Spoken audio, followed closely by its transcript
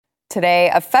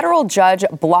Today, a federal judge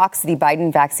blocks the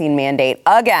Biden vaccine mandate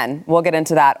again. We'll get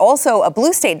into that. Also, a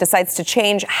blue state decides to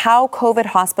change how COVID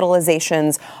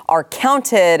hospitalizations are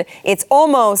counted. It's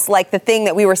almost like the thing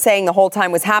that we were saying the whole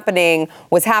time was happening,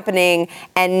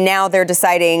 and now they're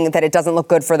deciding that it doesn't look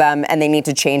good for them and they need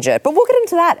to change it. But we'll get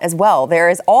into that as well. There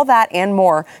is all that and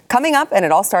more coming up, and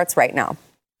it all starts right now.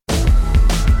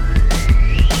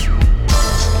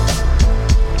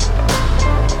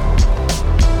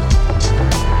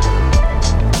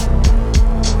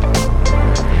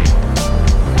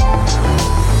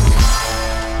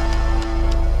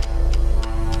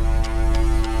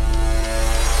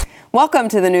 Welcome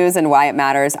to the news and why it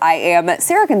matters. I am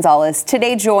Sarah Gonzalez.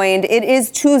 Today it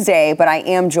is Tuesday, but I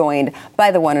am joined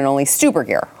by the one and only Stu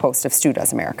Burguiere, host of Stu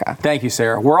Does America. Thank you,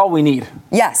 Sarah. We're all we need.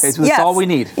 Yes. That's all we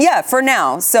need. Yeah, for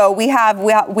now. So we have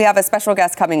a special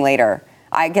guest coming later.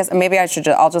 I guess maybe I'll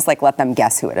just let them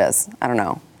guess who it is. I don't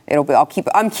know.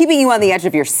 I'm keeping you on the edge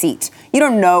of your seat. You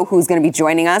don't know who's going to be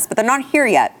joining us, but they're not here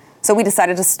yet. So we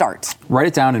decided to start. Write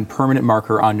it down in permanent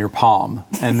marker on your palm,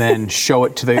 and then show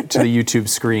it to the YouTube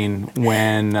screen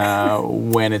when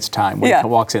it's time. When it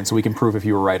walks in, so we can prove if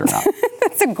you were right or not.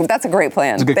 That's a great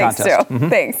plan. It's a good contest. Mm-hmm.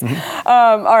 Thanks. Mm-hmm.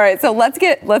 All right, so let's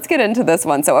get into this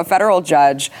one. So a federal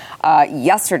judge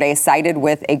yesterday sided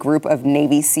with a group of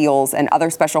Navy SEALs and other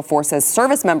Special Forces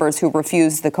service members who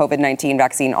refused the COVID-19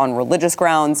 vaccine on religious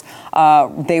grounds.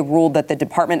 They ruled that the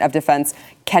Department of Defense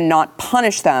cannot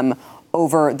punish them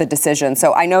over the decision.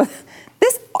 So I know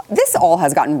this all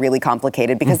has gotten really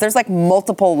complicated because there's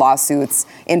multiple lawsuits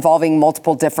involving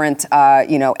multiple different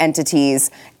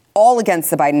entities, all against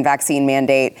the Biden vaccine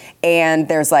mandate. And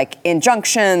there's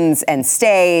injunctions and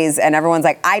stays, and everyone's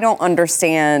I don't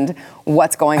understand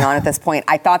what's going on at this point.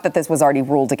 I thought that this was already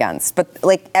ruled against, but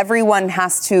everyone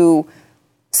has to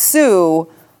sue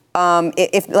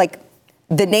if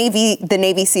the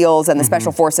Navy SEALs and the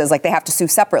Special Forces, they have to sue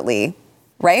separately.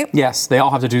 Right? Yes, they all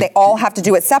have to do. They all have to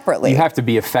do it separately. You have to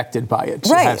be affected by it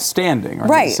to have standing.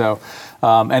 Right. So,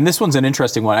 and this one's an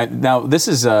interesting one. Now, this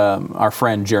is our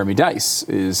friend Jeremy Dice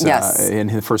is in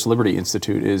the First Liberty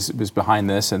Institute is behind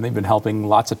this, and they've been helping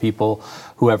lots of people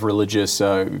who have religious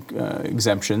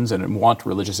exemptions and want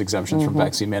religious exemptions from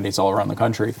vaccine mandates all around the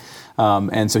country.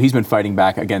 And so he's been fighting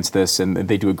back against this, and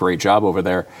they do a great job over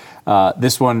there.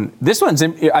 This one's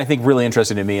I think really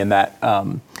interesting to me in that.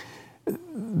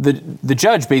 The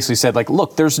judge basically said,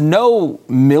 look, there's no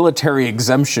military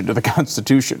exemption to the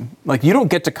Constitution. You don't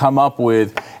get to come up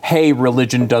with, hey,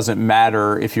 religion doesn't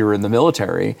matter if you're in the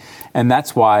military. And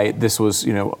that's why this was,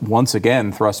 once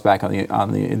again thrust back on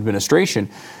the administration.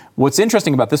 What's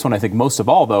interesting about this one, I think, most of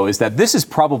all, though, is that this is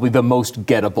probably the most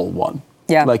gettable one.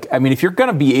 Yeah. If you're going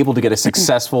to be able to get a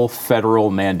successful federal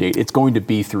mandate, it's going to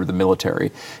be through the military.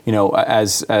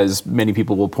 As many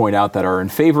people will point out that are in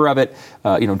favor of it,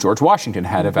 George Washington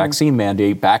had a vaccine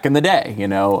mandate back in the day,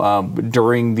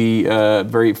 during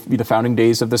the founding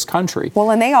days of this country.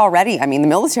 Well, and they already, the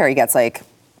military gets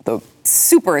the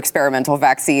super experimental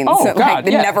vaccines that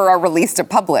never are released to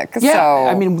public.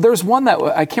 Yeah, so. There's one that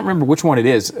I can't remember which one it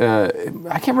is. I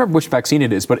can't remember which vaccine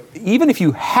it is, but even if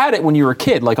you had it when you were a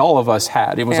kid, like all of us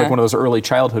had, it was one of those early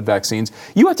childhood vaccines,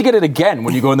 you have to get it again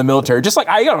when you go in the military. Just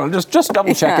just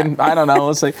double checking. I don't know.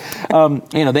 Let's say,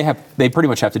 they pretty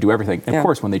much have to do everything. And of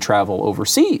course, when they travel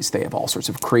overseas, they have all sorts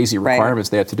of crazy requirements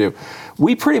they have to do.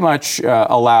 We pretty much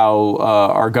allow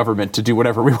our government to do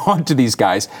whatever we want to these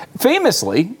guys.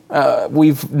 Famously,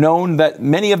 we've known that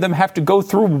many of them have to go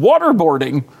through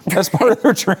waterboarding as part of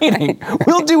their training.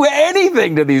 We'll do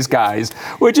anything to these guys,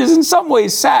 which is in some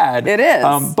ways sad. It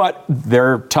is. But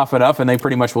they're tough enough, and they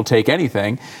pretty much will take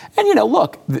anything. And,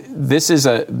 look, this is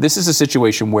a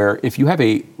situation where if you have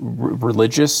a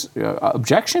religious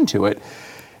objection to it,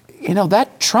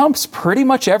 that trumps pretty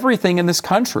much everything in this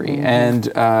country. And,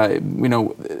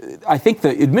 I think the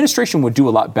administration would do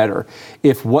a lot better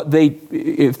if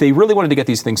they really wanted to get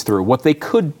these things through. What they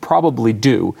could probably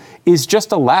do is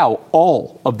just allow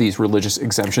all of these religious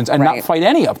exemptions and not fight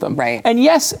any of them. Right. And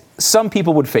yes, some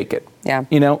people would fake it. Yeah.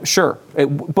 Sure.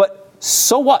 But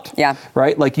so what? Yeah.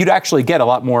 Right? You'd actually get a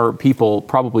lot more people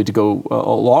probably to go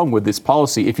along with this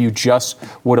policy if you just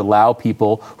would allow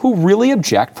people who really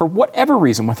object for whatever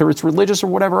reason, whether it's religious or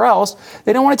whatever else,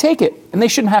 they don't want to take it, and they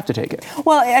shouldn't have to take it.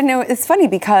 Well, I know it's funny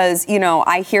because,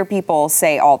 I hear people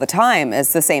say all the time,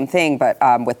 it's the same thing, but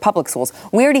with public schools,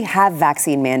 we already have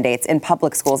vaccine mandates in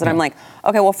public schools. And I'm like,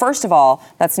 okay, well, first of all,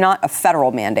 that's not a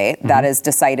federal mandate. That is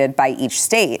decided by each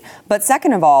state. But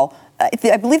second of all,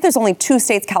 I believe there's only two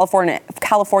states,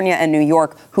 California and New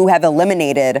York, who have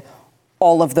eliminated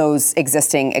all of those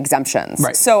existing exemptions.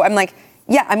 Right. So I'm like,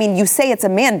 Yeah, I mean, you say it's a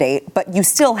mandate, but you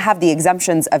still have the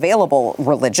exemptions available: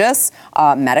 religious,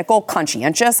 medical,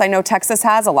 conscientious. I know Texas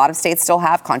has, a lot of states still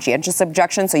have conscientious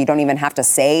objection, so you don't even have to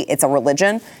say it's a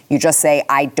religion. You just say,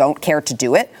 I don't care to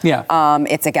do it. Yeah.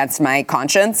 It's against my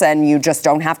conscience, and you just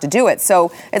don't have to do it.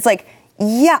 So it's like,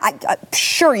 yeah,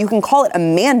 sure, you can call it a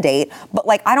mandate, but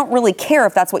like, I don't really care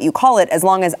if that's what you call it, as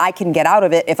long as I can get out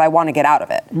of it if I want to get out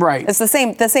of it. Right. It's the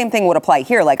same thing would apply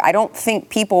here. Like, I don't think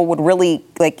people would really,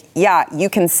 like, yeah, you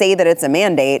can say that it's a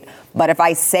mandate, but if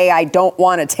I say I don't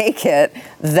want to take it,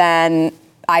 then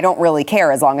I don't really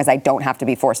care, as long as I don't have to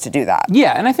be forced to do that.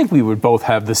 Yeah, and I think we would both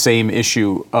have the same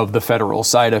issue of the federal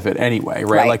side of it anyway,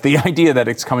 right? Like, the idea that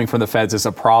it's coming from the feds is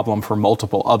a problem for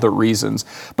multiple other reasons.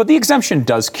 But the exemption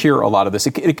does cure a lot of this.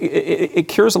 It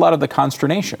cures a lot of the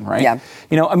consternation, right? Yeah.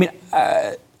 You know, I mean,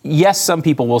 yes, some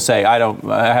people will say, I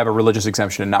have a religious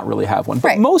exemption and not really have one.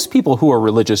 But most people who are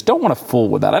religious don't want to fool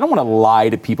with that. I don't want to lie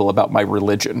to people about my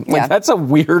religion. Like, that's a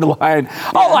weird line.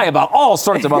 I'll lie about all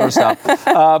sorts of other stuff.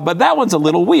 But that one's a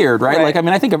little weird, right? Like, I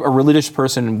mean, I think a religious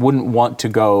person wouldn't want to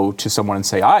go to someone and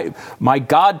say, my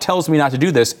God tells me not to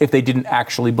do this, if they didn't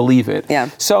actually believe it.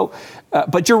 Yeah. So,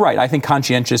 but you're right. I think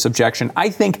conscientious objection. I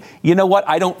think, you know what?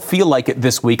 I don't feel like it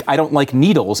this week. I don't like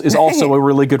needles is also a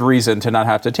really good reason to not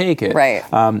have to take it. Right.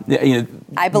 You know,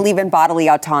 I believe in bodily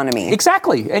autonomy.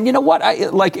 Exactly. And you know what?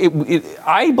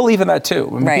 I believe in that too.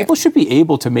 I mean, people should be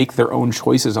able to make their own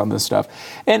choices on this stuff.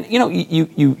 And, you know,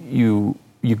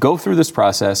 you go through this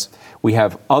process. We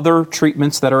have other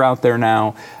treatments that are out there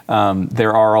now.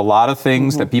 There are a lot of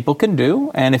things that people can do.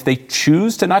 And if they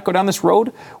choose to not go down this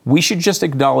road, we should just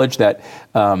acknowledge that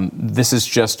this is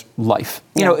just life.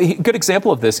 You know, a good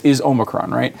example of this is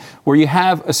Omicron, right? Where you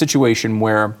have a situation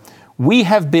where we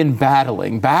have been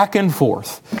battling back and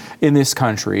forth in this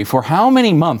country for how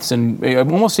many months, and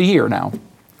almost a year now.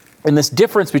 And this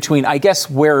difference between, I guess,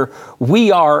 where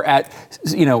we are at,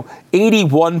 you know,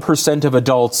 81% of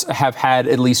adults have had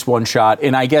at least one shot.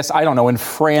 And I guess, I don't know, in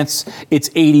France,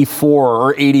 it's 84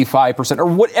 or 85% or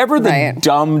whatever the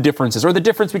dumb difference is. Or the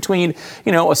difference between,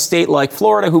 you know, a state like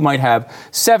Florida who might have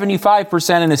 75%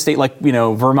 and a state like, you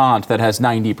know, Vermont that has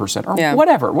 90% or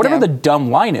whatever the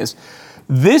dumb line is.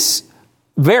 This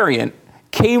variant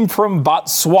came from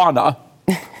Botswana,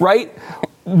 right?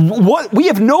 What we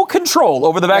have no control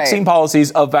over the vaccine policies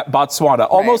of Botswana.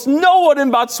 Almost no one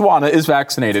in Botswana is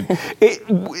vaccinated.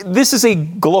 This is a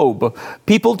globe.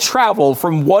 People travel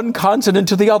from one continent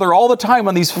to the other all the time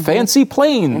on these fancy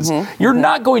planes. You're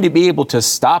not going to be able to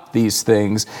stop these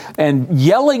things. And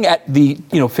yelling at the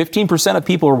 15% of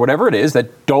people or whatever it is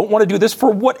that don't want to do this for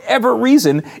whatever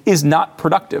reason is not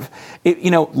productive.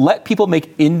 Let people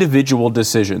make individual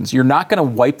decisions. You're not going to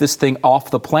wipe this thing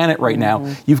off the planet right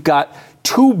now. You've got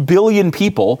 2 billion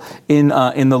people in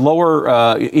the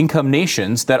lower income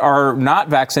nations that are not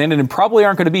vaccinated and probably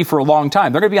aren't going to be for a long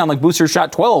time. They're going to be on like booster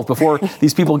shot 12 before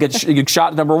these people get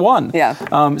shot number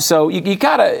 1. So you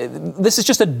gotta. This is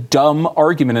just a dumb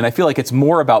argument, and I feel like it's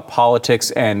more about politics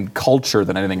and culture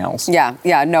than anything else. No,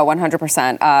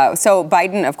 100%. So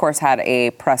Biden, of course, had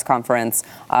a press conference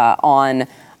on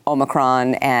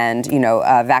Omicron and,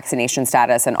 vaccination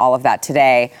status and all of that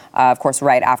today, of course,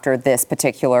 right after this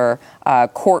particular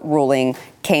court ruling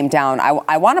came down.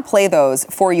 I want to play those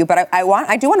for you, but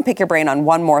I do want to pick your brain on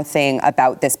one more thing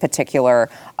about this particular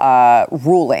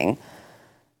ruling.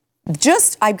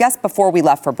 Just, I guess, before we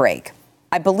left for break,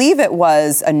 I believe it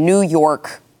was a New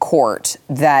York court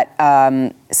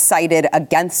that sided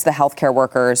against the healthcare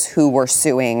workers who were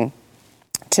suing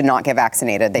to not get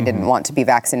vaccinated. They didn't want to be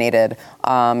vaccinated.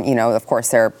 Of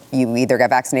course, you either get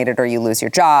vaccinated or you lose your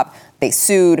job. They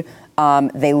sued.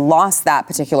 They lost that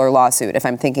particular lawsuit, if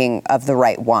I'm thinking of the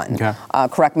right one.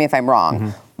 Correct me if I'm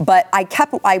wrong. But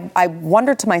I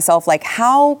wondered to myself, like,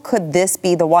 how could this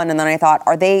be the one? And then I thought,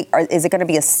 is it going to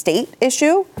be a state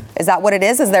issue? Is that what it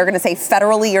is? Is they're going to say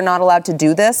federally you're not allowed to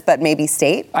do this, but maybe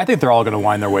state? I think they're all going to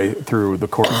wind their way through the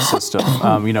court system.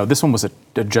 This one was a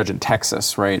judge in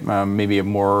Texas, right? Maybe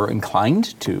more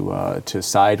inclined to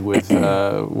side with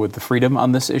the freedom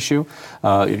on this issue.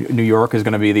 New York is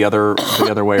going to be the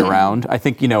other way around. I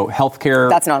think healthcare.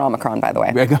 That's not Omicron, by the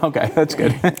way. Okay, that's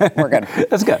good. We're good.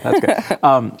 That's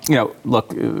good.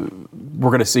 Look, we're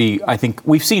going to see, I think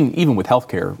we've seen even with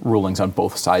healthcare rulings on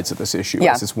both sides of this issue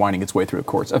as it's winding its way through the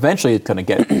courts. Eventually it's going to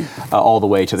get all the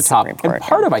way to the top. And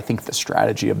part of, I think, the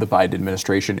strategy of the Biden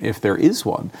administration, if there is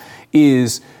one,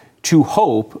 is to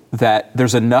hope that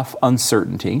there's enough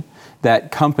uncertainty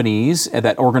that companies,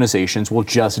 that organizations will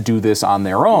just do this on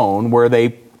their own, where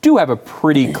they do have a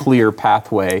pretty clear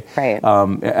pathway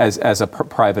as a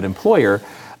private employer.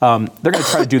 they're going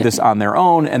to try to do this on their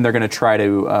own, and they're going to try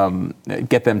to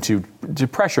get them to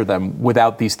pressure them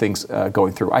without these things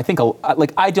going through. I think,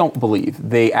 I don't believe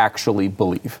they actually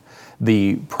believe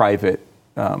the private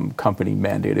company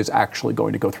mandate is actually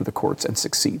going to go through the courts and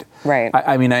succeed. Right.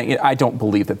 I don't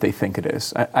believe that they think it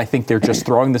is. I think they're just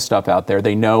throwing this stuff out there.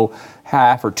 They know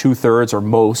half or 2/3 or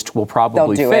most will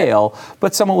probably fail,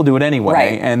 but someone will do it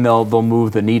anyway, and they'll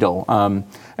move the needle.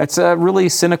 It's a really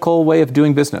cynical way of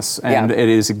doing business, and it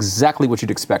is exactly what you'd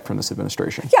expect from this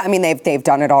administration. Yeah, I mean, they've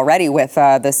done it already with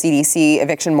the CDC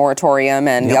eviction moratorium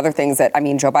and the other things that,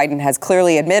 Joe Biden has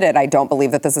clearly admitted, I don't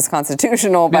believe that this is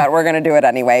constitutional, but we're going to do it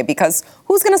anyway, because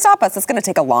who's going to stop us? It's going to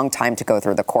take a long time to go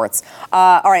through the courts.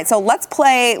 All right, so let's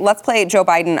play Joe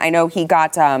Biden. I know he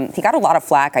got a lot of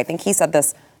flack. I think he said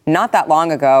this not that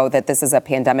long ago, that this is a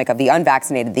pandemic of the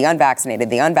unvaccinated. They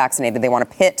want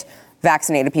to pit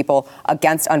vaccinated people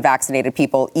against unvaccinated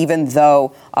people, even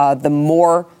though the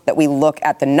more that we look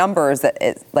at the numbers,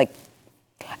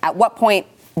 at what point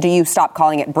do you stop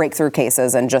calling it breakthrough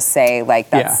cases and just say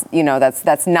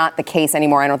that's not the case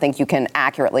anymore? I don't think you can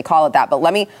accurately call it that. But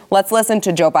let's listen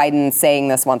to Joe Biden saying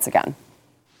this once again.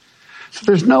 So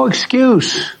there's no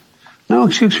excuse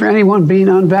for anyone being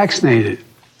unvaccinated.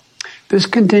 This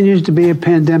continues to be a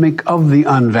pandemic of the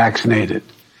unvaccinated.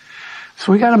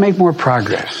 So we got to make more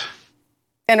progress.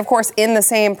 And of course, in the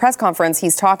same press conference,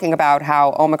 he's talking about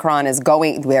how Omicron is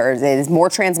more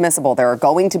transmissible. There are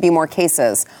going to be more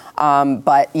cases.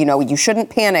 But, you shouldn't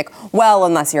panic. Well,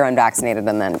 unless you're unvaccinated.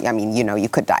 And then, you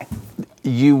could die.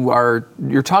 You're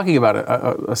talking about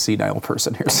a senile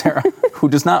person here, Sarah, who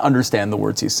does not understand the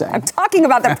words he's saying. I'm talking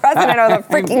about the president of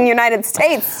the freaking United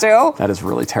States, Stu. That is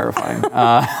really terrifying.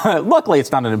 Luckily,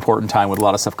 it's not an important time with a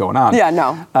lot of stuff going on. Yeah,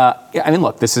 no.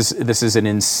 Look, this is an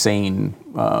insane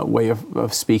way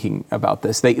of speaking about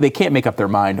this. They can't make up their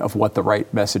mind of what the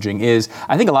right messaging is.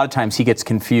 I think a lot of times he gets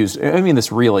confused. I mean,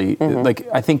 this really,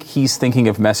 I think he's thinking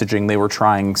of messaging they were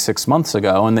trying 6 months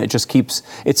ago, and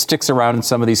it sticks around in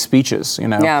some of these speeches.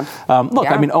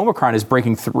 Omicron is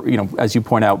breaking through, as you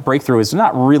point out, breakthrough is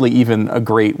not really even a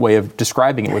great way of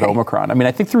describing it with Omicron.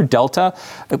 I think through Delta,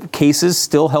 cases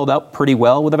still held up pretty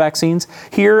well with the vaccines.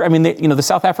 Here, the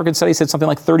South African study said something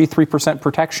like 33%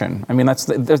 protection.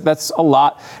 That's a lot.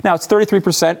 Now, it's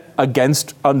 33%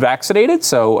 against unvaccinated,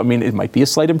 so, it might be a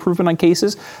slight improvement on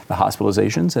cases. The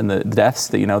hospitalizations and the deaths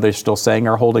that, they're still saying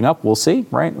are holding up. We'll see,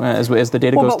 right, as the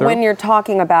data goes through. But when you're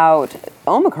talking about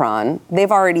Omicron,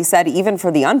 they've already said even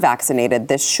for the unvaccinated,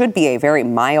 this should be a very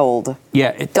mild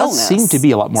it does seem to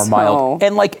be a lot more mild.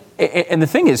 And the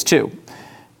thing is, too,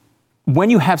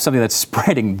 when you have something that's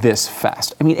spreading this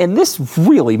fast, and this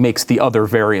really makes the other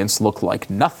variants look like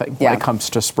nothing when it comes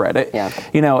to spread.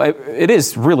 It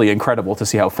is really incredible to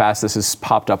see how fast this has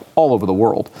popped up all over the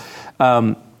world.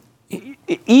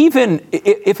 Even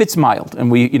if it's mild,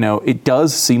 and it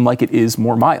does seem like it is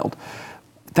more mild,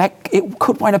 that it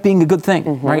could wind up being a good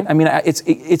thing, right?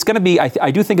 It's going to be.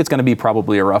 I do think it's going to be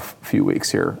probably a rough few weeks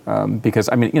here, because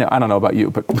I don't know about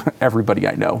you, but everybody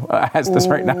I know has this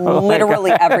right now.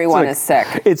 Literally everyone is sick.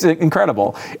 It's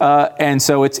incredible, and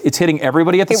so it's hitting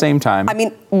everybody at the same time.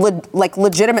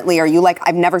 Legitimately, are you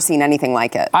I've never seen anything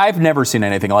like it? I've never seen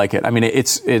anything like it.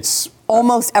 It's.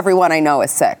 Almost everyone I know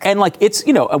is sick. And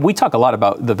we talk a lot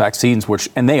about the vaccines,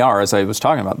 and they are, as I was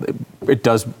talking about,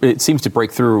 it seems to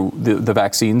break through the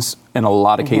vaccines in a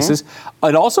lot of cases.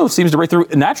 It also seems to break through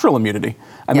natural immunity.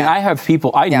 I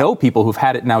know people who've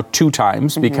had it now 2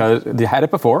 times because they had it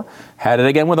before, had it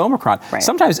again with Omicron. Right.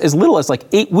 Sometimes as little as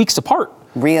 8 weeks apart.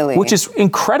 Really? Which is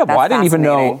incredible. I didn't even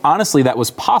know, honestly, that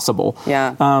was possible.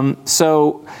 Yeah.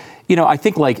 I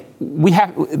think we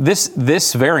have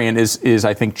this variant is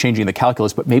I think changing the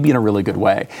calculus, but maybe in a really good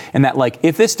way. And that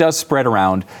if this does spread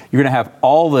around, you're going to have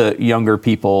all the younger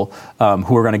people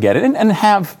who are going to get it, and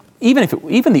have even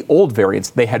the old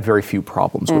variants, they had very few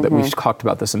problems with it. We've talked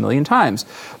about this a million times.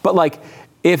 But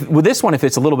if with this one, if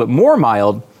it's a little bit more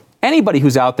mild, anybody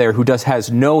who's out there who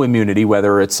has no immunity,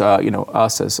 whether it's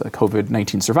us as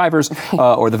COVID-19 survivors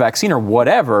or the vaccine or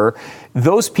whatever,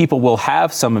 those people will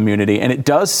have some immunity. And it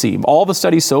does seem, all the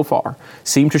studies so far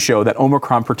seem to show that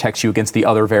Omicron protects you against the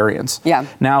other variants. Yeah.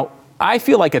 Now, I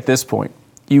feel like at this point,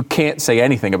 you can't say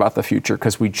anything about the future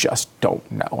because we just don't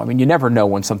know. You never know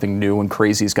when something new and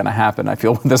crazy is going to happen. I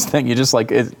feel with this thing, you just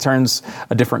it turns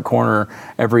a different corner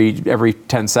every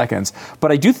 10 seconds.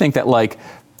 But I do think that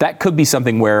that could be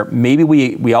something where maybe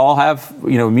we all have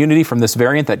immunity from this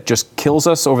variant that just kills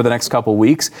us over the next couple of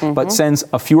weeks, but sends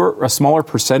a smaller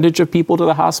percentage of people to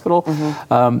the hospital.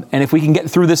 And if we can get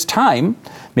through this time,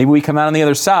 maybe we come out on the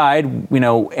other side,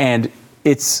 and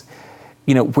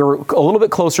we're a little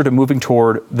bit closer to moving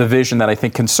toward the vision that I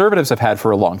think conservatives have had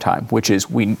for a long time, which is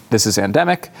this is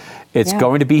endemic. It's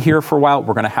going to be here for a while.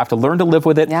 We're going to have to learn to live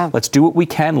with it. Yeah. Let's do what we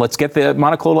can. Let's get the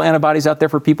monoclonal antibodies out there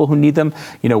for people who need them,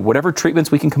 whatever treatments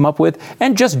we can come up with,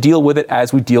 and just deal with it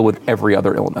as we deal with every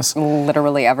other illness.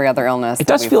 Literally every other illness. It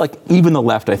does feel like even the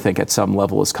left, I think, at some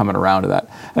level is coming around to that.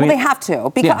 They have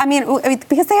to.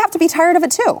 Because they have to be tired of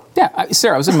it too. Yeah.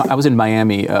 Sarah, I was in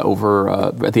Miami over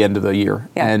at the end of the year.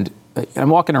 Yeah. And I'm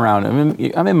walking around.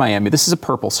 I'm in Miami. This is a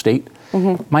purple state.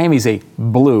 Mm-hmm. Miami's a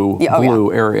blue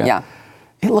area. Yeah.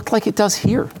 It looked like it does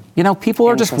here. People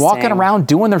are just walking around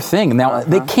doing their thing. Now,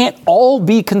 they can't all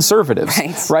be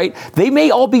conservatives, right? They may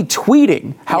all be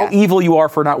tweeting how evil you are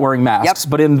for not wearing masks,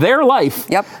 but in their life,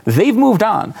 they've moved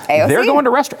on. AOC. They're going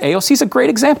to restaurants. AOC's a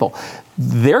great example.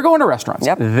 They're going to restaurants.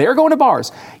 Yep. They're going to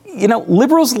bars.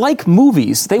 Liberals like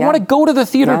movies. They want to go to the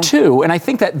theater too. And I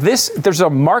think that there's a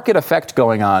market effect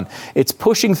going on. It's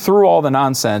pushing through all the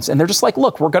nonsense. And they're just like,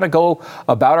 look, we're going to go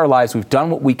about our lives. We've done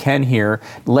what we can here.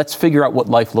 Let's figure out what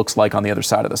life looks like on the other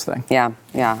side of this thing. Yeah.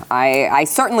 I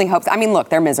certainly hope so. Look,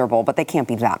 they're miserable, but they can't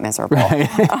be that miserable.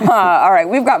 Right. All right.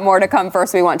 We've got more to come.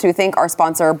 First, we want to thank our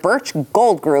sponsor, Birch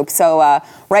Gold Group. So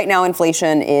right now,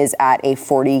 inflation is at a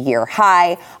 40-year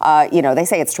high. They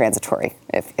say it's transitory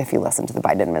if you listen to the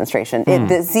Biden administration.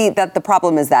 The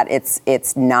problem is that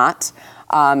it's not.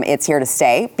 It's here to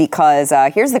stay because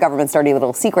here's the government's dirty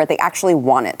little secret. They actually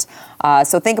want it.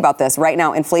 So think about this. Right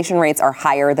now, inflation rates are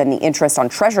higher than the interest on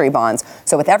Treasury bonds.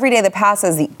 So with every day that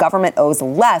passes, the government owes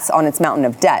less on its mountain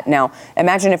of debt. Now,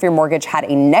 imagine if your mortgage had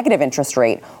a negative interest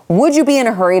rate. Would you be in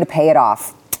a hurry to pay it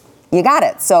off? You got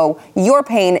it. So your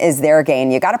pain is their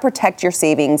gain. You got to protect your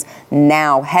savings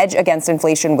now. Hedge against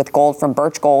inflation with gold from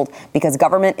Birch Gold because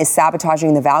government is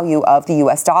sabotaging the value of the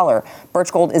U.S. dollar.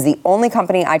 Birch Gold is the only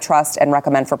company I trust and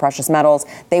recommend for precious metals.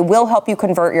 They will help you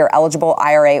convert your eligible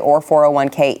IRA or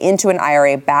 401k into an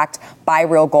IRA backed by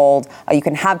real gold. You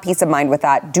can have peace of mind with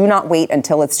that. Do not wait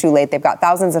until it's too late. They've got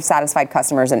thousands of satisfied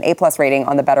customers and A+ rating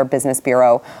on the Better Business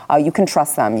Bureau. You can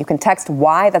trust them. You can text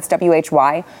WHY, that's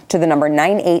WHY, to the number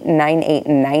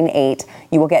 989898.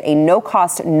 You will get a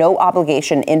no-cost,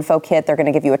 no-obligation info kit. They're going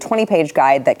to give you a 20-page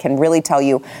guide that can really tell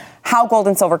you how gold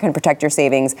and silver can protect your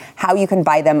savings, how you can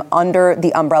buy them under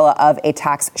the umbrella of a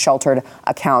tax-sheltered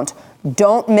account.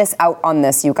 Don't miss out on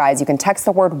this, you guys. You can text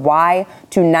the word WHY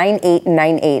to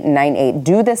 989898.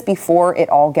 Do this before it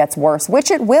all gets worse, which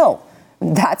it will.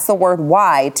 That's the word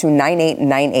WHY to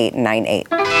 989898.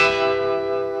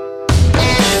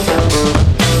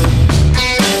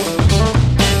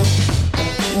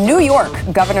 New York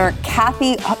Governor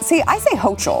Kathy, I say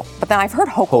Hochul, but then I've heard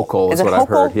Hochul. Hochul is what I've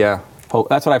heard, yeah.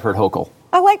 That's what I've heard, Hochul.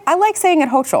 I like saying it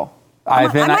Hochul.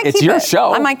 It's your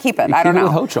show. I might keep it. I don't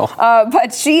know.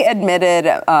 But she admitted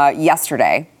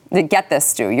yesterday, get this,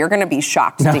 Stu, you're going to be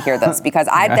shocked to hear this because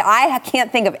I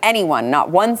can't think of anyone,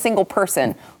 not one single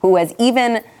person, who has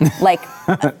even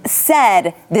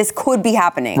said this could be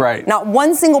happening. Right. Not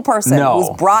one single person who's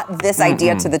brought this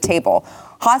idea to the table.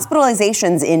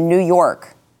 Hospitalizations in New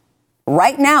York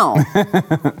right now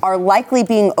are likely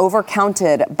being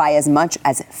overcounted by as much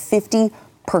as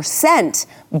 50%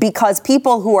 because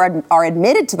people who are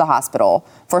admitted to the hospital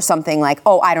for something like,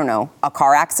 a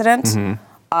car accident,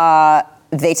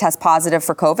 they test positive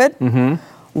for COVID. Mm-hmm.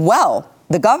 Well,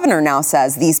 the governor now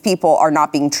says these people are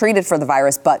not being treated for the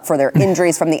virus, but for their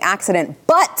injuries from the accident,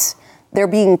 but they're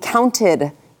being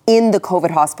counted in the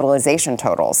COVID hospitalization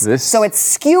totals. So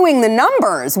it's skewing the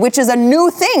numbers, which is a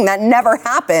new thing that never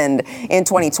happened in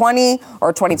 2020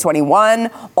 or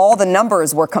 2021. All the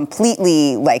numbers were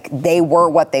completely they were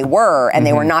what they were, and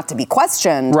they were not to be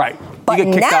questioned. Right. But you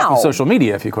get kicked off of social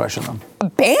media if you question them.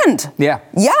 Banned. Yeah.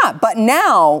 Yeah, but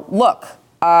now, look,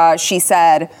 she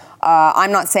said,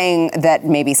 I'm not saying that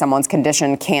maybe someone's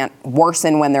condition can't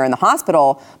worsen when they're in the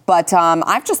hospital, but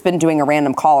I've just been doing a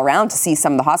random call around to see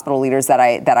some of the hospital leaders that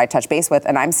I touch base with,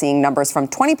 and I'm seeing numbers from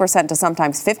 20% to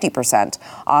sometimes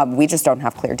 50%. We just don't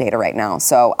have clear data right now.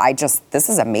 So this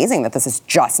is amazing that this is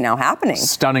just now happening.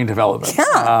 Stunning development.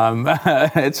 Yeah.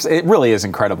 It really is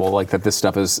incredible, that this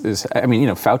stuff is.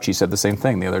 Fauci said the same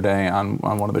thing the other day on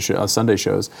one of the Sunday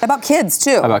shows. About kids,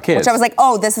 too. About kids. Which I was like,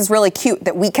 this is really cute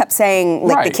that we kept saying,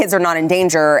 the kids are not in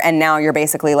danger, and now you're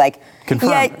basically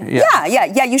confirmed.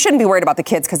 Yeah, you shouldn't be worried about the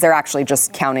kids because they're actually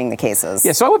just counting the cases.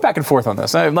 Yeah, so I went back and forth on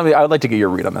this. I would like to get your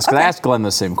read on this because I asked Glenn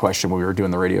the same question when we were doing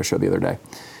the radio show the other day.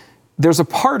 There's a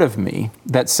part of me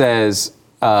that says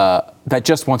that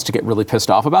just wants to get really pissed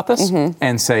off about this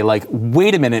and say,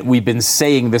 wait a minute, we've been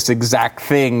saying this exact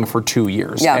thing for 2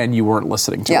 years and you weren't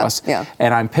listening to us. Yeah.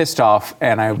 And I'm pissed off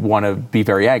and I want to be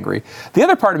very angry. The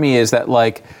other part of me is that,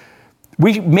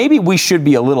 maybe we should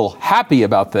be a little happy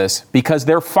about this because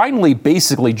they're finally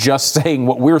basically just saying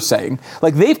what we're saying.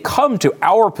 Like they've come to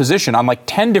our position on like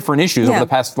 10 different issues over the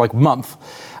past like month.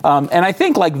 And I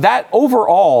think like that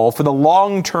overall for the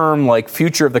long-term like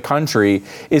future of the country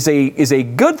is a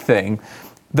good thing.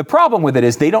 The problem with it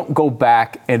is they don't go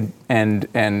back and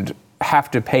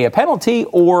have to pay a penalty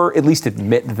or at least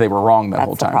admit that they were wrong that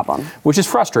whole time. That's the problem. Which is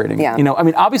frustrating. Yeah. You know, I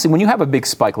mean, obviously when you have a big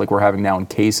spike like we're having now in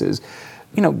cases,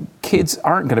 you know, kids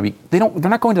aren't going to be, they're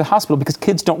not going to the hospital because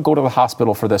kids don't go to the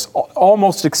hospital for this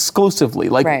almost exclusively.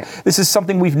 Like this is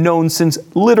something we've known since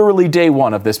literally day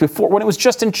one of this. Before, when it was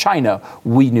just in China,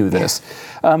 we knew this.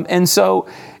 And so,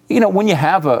 you know, when you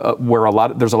have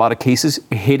there's a lot of cases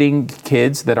hitting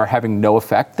kids that are having no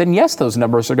effect, then yes, those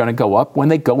numbers are going to go up when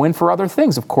they go in for other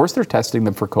things. Of course, they're testing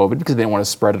them for COVID because they don't want to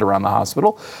spread it around the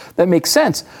hospital. That makes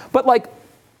sense. But like,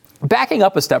 backing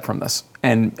up a step from this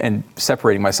and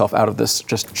separating myself out of this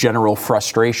just general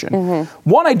frustration.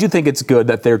 One, I do think it's good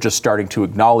that they're just starting to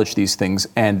acknowledge these things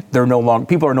and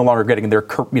people are no longer getting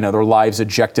their lives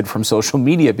ejected from social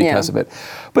media because of it.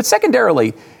 But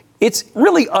secondarily, it's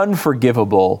really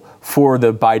unforgivable for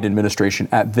the Biden administration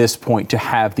at this point to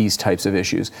have these types of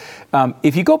issues.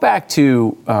 If you go back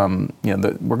to,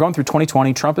 we're going through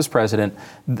 2020, Trump is president,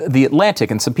 the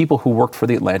Atlantic and some people who worked for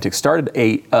the Atlantic started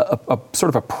a sort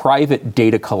of a private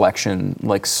data collection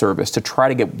like service to try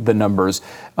to get the numbers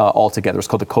all together. It's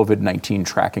called the COVID-19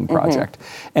 Tracking Project.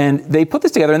 And they put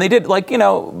this together and they did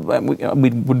we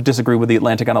would disagree with the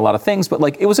Atlantic on a lot of things, but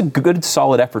like it was a good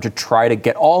solid effort to try to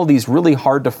get all these really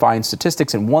hard to find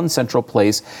statistics in one central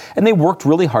place, and they worked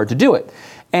really hard to do it.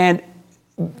 And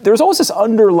there's always this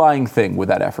underlying thing with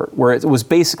that effort where it was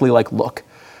basically like, look,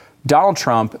 Donald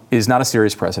Trump is not a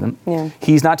serious president.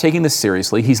 He's not taking this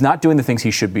seriously. He's not doing the things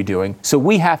he should be doing. So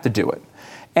we have to do it.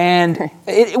 And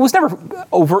it was never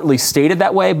overtly stated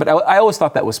that way, but I always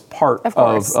thought that was part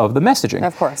of the messaging.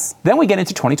 Of course. Then we get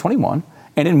into 2021,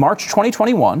 and in March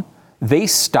 2021, they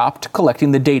stopped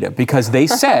collecting the data because they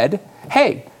said,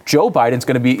 hey, Joe Biden's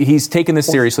going to he's taking this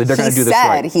seriously. They're going to do this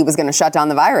right. He said he was going to shut down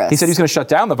the virus. He said he's going to shut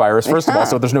down the virus, first of all,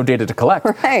 so there's no data to collect.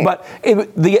 But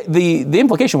the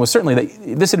implication was certainly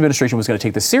that this administration was going to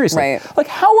take this seriously. Like,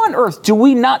 how on earth do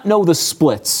we not know the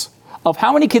splits of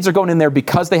how many kids are going in there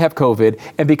because they have COVID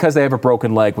and because they have a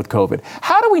broken leg with COVID?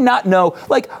 How do we not know?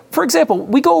 Like, for example,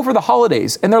 we go over the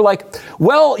holidays and they're like,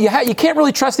 well, you can't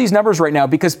really trust these numbers right now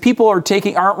because people are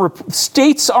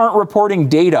states aren't reporting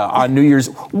data on New Year's.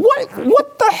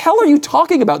 What the hell are you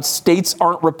talking about? States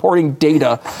aren't reporting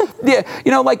data.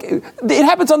 It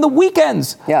happens on the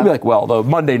weekends. You'd be like, well, the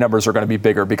Monday numbers are going to be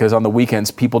bigger because on the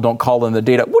weekends people don't call in the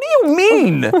data. What do you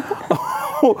mean?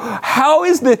 How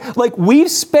is this? Like, we've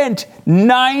spent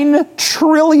 $9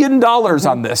 trillion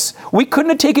on this. We couldn't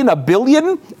have taken $1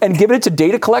 billion and given it to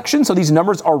data collection so these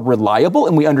numbers are reliable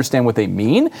and we understand what they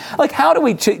mean. Like, how do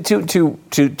we, to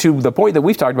the point that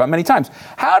we've talked about many times,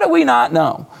 how do we not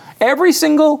know? Every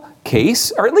single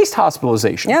case, or at least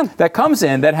hospitalization, that comes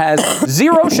in that has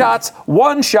 0 shots,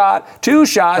 1 shot, 2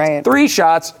 shots, 3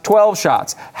 shots, 12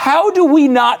 shots. How do we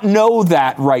not know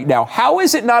that right now? How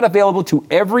is it not available to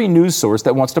every news source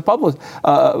that wants to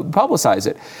publicize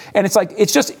it? And it's like,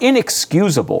 it's just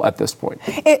inexcusable at this point.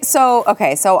 So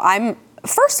I'm,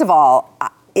 first of all,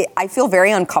 I feel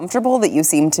very uncomfortable that you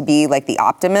seem to be like the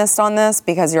optimist on this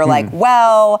because you're like,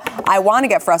 well, I want to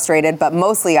get frustrated, but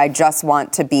mostly I just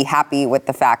want to be happy with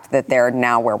the fact that they're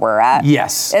now where we're at.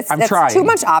 Yes, I'm trying. It's too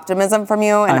much optimism from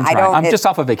you, and I'm just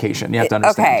off a vacation. You have to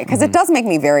understand. Okay, because it does make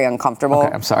me very uncomfortable.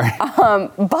 Okay, I'm sorry.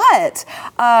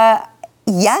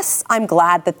 Yes, I'm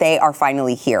glad that they are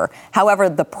finally here. However,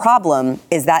 the problem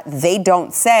is that they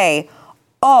don't say,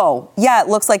 oh, yeah, it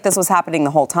looks like this was happening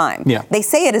the whole time. They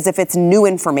say it as if it's new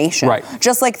information.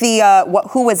 Just like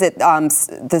who was it?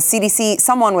 The CDC,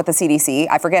 someone with the CDC,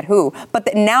 I forget who, but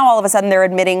now all of a sudden they're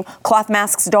admitting cloth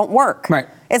masks don't work.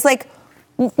 It's like,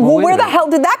 where the hell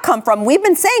did that come from? We've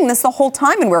been saying this the whole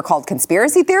time, and we're called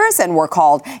conspiracy theorists, and we're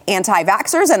called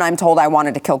anti-vaxxers, and I'm told I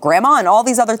wanted to kill grandma, and all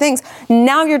these other things.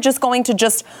 Now you're just going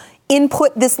to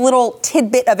input this little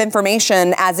tidbit of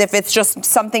information as if it's just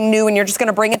something new and you're just going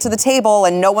to bring it to the table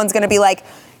and no one's going to be like,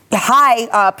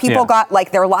 hi, people got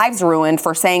like their lives ruined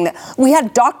for saying that. We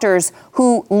had doctors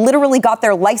who literally got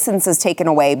their licenses taken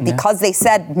away because they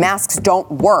said masks don't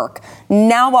work.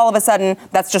 Now all of a sudden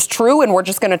that's just true and we're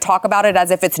just going to talk about it as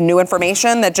if it's new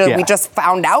information that we just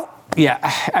found out. Yeah,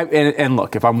 and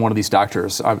look, if I'm one of these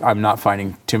doctors, I'm not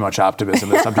finding too much optimism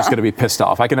in this. I'm just going to be pissed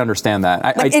off. I can understand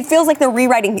that. It feels like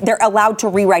they're allowed to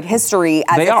rewrite history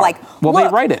as they if are. Like, well, look,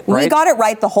 they write it, right? We got it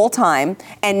right the whole time,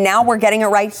 and now we're getting it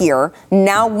right here.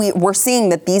 Now we're seeing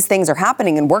that these things are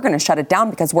happening, and we're going to shut it down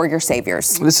because we're your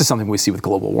saviors. This is something we see with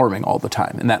global warming all the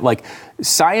time, and that, like,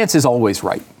 science is always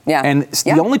right. Yeah. And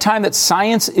the only time that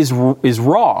science is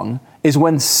wrong is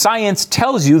when science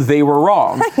tells you they were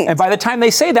wrong. Right. And by the time they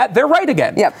say that, they're right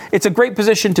again. Yep. It's a great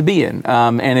position to be in.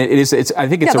 And I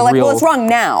think it's a like, real... well, it's wrong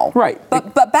now. Right.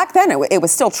 But back then, it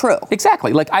was still true.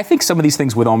 Exactly. Like, I think some of these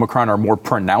things with Omicron are more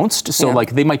pronounced. So,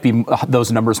 like, they might be,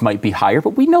 those numbers might be higher,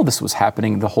 but we know this was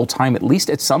happening the whole time, at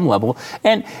least at some level.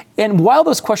 And while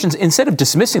those questions, instead of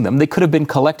dismissing them, they could have been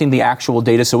collecting the actual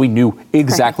data so we knew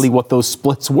exactly what those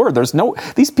splits were.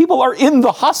 These people are in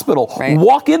the hospital. Right.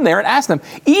 Walk in there and ask them.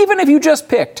 Even if you just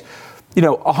picked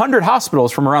 100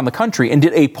 hospitals from around the country and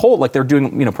did a poll like they're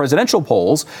doing, presidential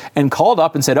polls, and called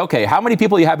up and said, okay, how many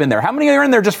people you have in there? How many are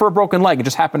in there just for a broken leg and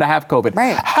just happen to have COVID?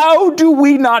 Right. How do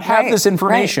we not have this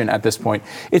information at this point?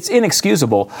 It's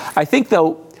inexcusable. I think,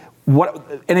 though,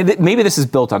 maybe this is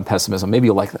built on pessimism. Maybe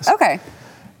you'll like this. Okay.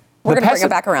 We're going to bring it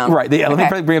back around. Right. Yeah,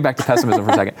 let me bring it back to pessimism for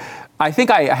a second. I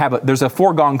think there's a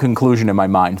foregone conclusion in my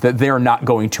mind that they're not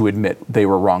going to admit they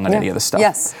were wrong on any of this stuff.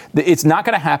 Yes. It's not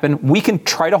going to happen. We can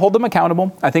try to hold them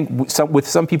accountable. I think with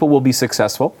some people we'll be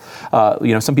successful.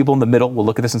 Some people in the middle will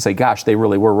look at this and say, gosh, they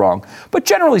really were wrong. But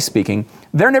generally speaking,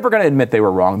 they're never going to admit they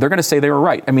were wrong. They're going to say they were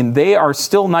right. I mean, they are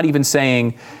still not even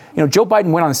saying, Joe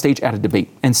Biden went on stage at a debate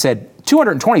and said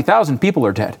 220,000 people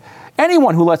are dead.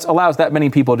 Anyone who allows that many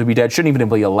people to be dead shouldn't even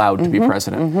be allowed to be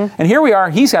president. Mm-hmm. And here we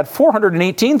are. He's got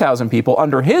 418,000 people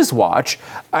under his watch.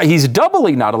 He's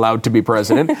doubly not allowed to be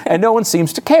president, and no one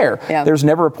seems to care. Yeah. There's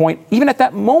never a point. Even at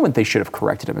that moment, they should have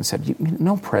corrected him and said,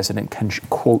 no president can,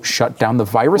 quote, shut down the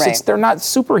virus. Right. They're not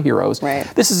superheroes. Right.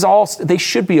 This is all, they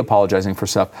should be apologizing for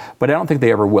stuff, but I don't think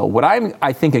they ever will. What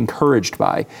I think, encouraged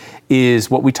by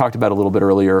is what we talked about a little bit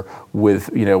earlier with,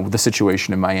 the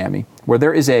situation in Miami, where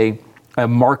there is a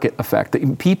market effect.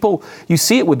 People, you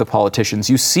see it with the politicians,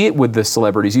 you see it with the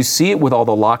celebrities, you see it with all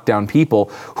the lockdown people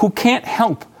who can't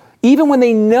help, even when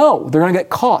they know they're going to get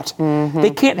caught, they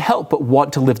can't help but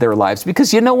want to live their lives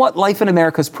because you know what? Life in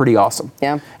America is pretty awesome.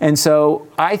 Yeah. And so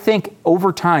I think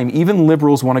over time, even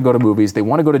liberals want to go to movies. They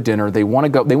want to go to dinner. They want to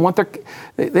go. They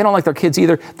don't like their kids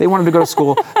either. They want them to go to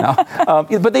school.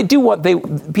 But they do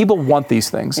people want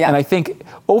these things. Yeah. And I think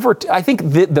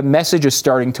the message is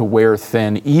starting to wear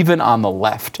thin, even on the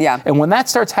left. Yeah. And when that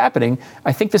starts happening,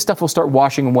 I think this stuff will start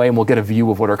washing away and we'll get a view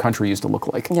of what our country used to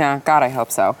look like. Yeah. God, I hope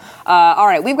so. All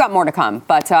right. We've got more to come,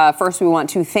 but first we want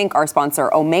to thank our sponsor,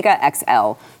 Omega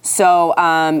XL. So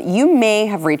you may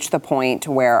have reached the point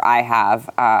where I have,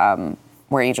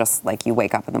 where you just you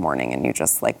wake up in the morning and you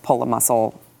just pull a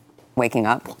muscle waking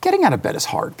up. Well, getting out of bed is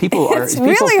hard. People really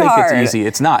think hard. It's easy.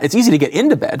 It's not. It's easy to get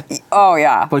into bed. Oh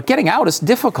yeah. But getting out is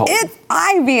difficult.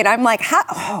 I'm like,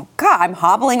 oh God, I'm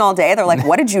hobbling all day. They're like,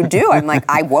 what did you do? I'm like,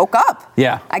 I woke up.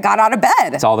 Yeah. I got out of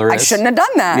bed. That's all there is. I shouldn't have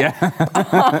done that. Yeah.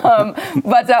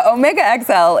 But Omega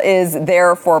XL is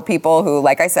there for people who,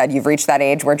 like I said, you've reached that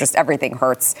age where just everything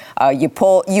hurts. You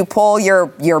pull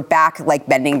your back, like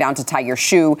bending down to tie your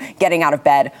shoe, getting out of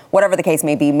bed, whatever the case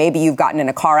may be. Maybe you've gotten in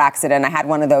a car accident. I had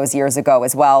one of those years ago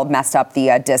as well, messed up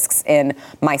the discs in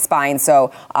my spine.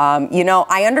 So,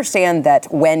 I understand that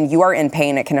when you are in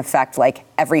pain, it can affect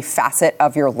every facet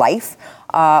of your life.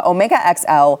 Omega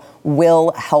XL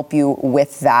will help you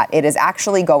with that. It is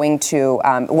actually going to,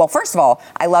 first of all,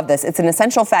 I love this. It's an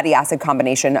essential fatty acid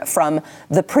combination from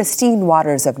the pristine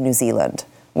waters of New Zealand,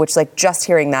 which just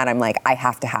hearing that, I'm like, I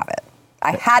have to have it.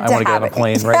 I had to have it. I want to get on a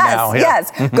plane right now.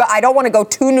 Yes. I don't want to go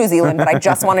to New Zealand, but I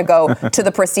just want to go to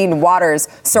the pristine waters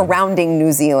surrounding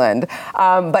New Zealand.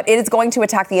 But it is going to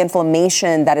attack the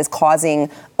inflammation that is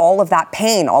causing all of that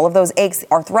pain, all of those aches,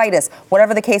 arthritis,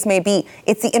 whatever the case may be.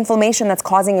 It's the inflammation that's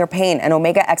causing your pain, and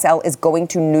Omega XL is going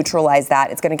to neutralize that.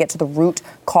 It's going to get to the root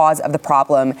cause of the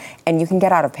problem, and you can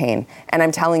get out of pain. And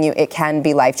I'm telling you, it can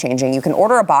be life-changing. You can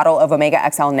order a bottle of Omega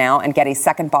XL now and get a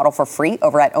second bottle for free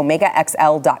over at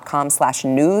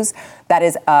omegaxl.com/news. That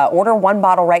is, order one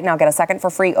bottle right now, get a second for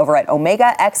free over at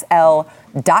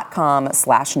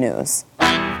omegaxl.com/news.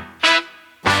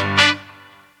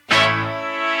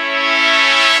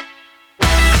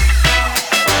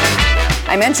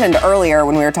 I mentioned earlier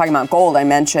when we were talking about gold, I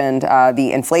mentioned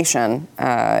the inflation.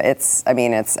 It's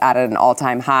at an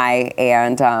all-time high.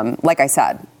 And like I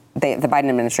said, the Biden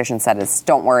administration said is,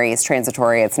 don't worry, it's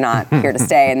transitory, it's not here to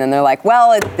stay. And then they're like,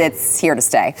 well, it's here to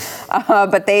stay.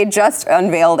 But they just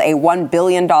unveiled a $1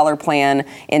 billion plan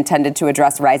intended to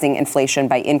address rising inflation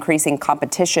by increasing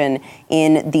competition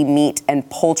in the meat and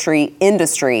poultry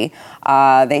industry.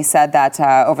 They said that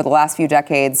over the last few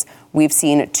decades, we've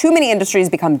seen too many industries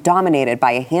become dominated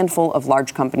by a handful of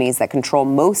large companies that control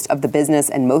most of the business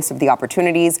and most of the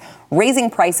opportunities, raising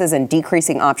prices and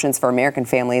decreasing options for American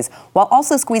families, while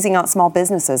also squeezing out small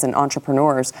businesses and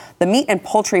entrepreneurs. The meat and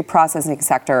poultry processing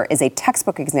sector is a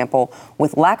textbook example,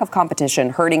 with lack of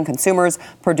competition hurting consumers,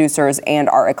 producers, and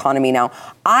our economy. Now,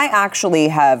 I actually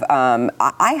have,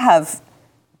 I have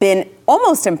been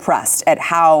almost impressed at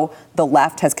how the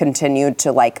left has continued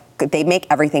to, they make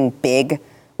everything big,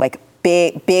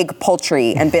 big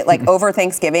poultry, and over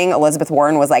Thanksgiving, Elizabeth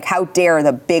Warren was like, how dare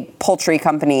the big poultry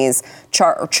companies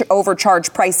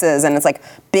overcharge prices, and it's like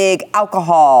big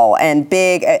alcohol and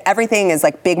big, everything is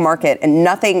like big market, and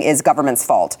nothing is government's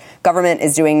fault. Government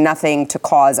is doing nothing to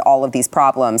cause all of these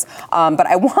problems. But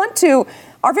I want to,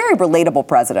 our very relatable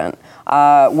president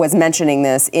was mentioning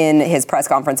this in his press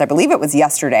conference, I believe it was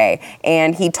yesterday,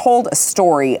 and he told a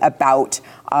story about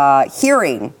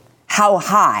hearing how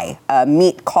high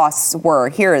meat costs were.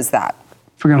 Here is that.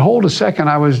 If we can hold a second,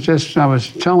 I was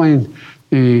telling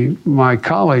my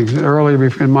colleagues earlier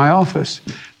in my office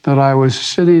that I was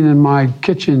sitting in my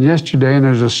kitchen yesterday, and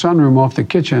there's a sunroom off the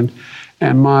kitchen,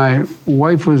 and my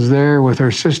wife was there with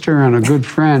her sister and a good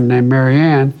friend named Mary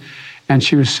Ann, and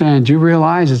she was saying, do you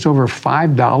realize it's over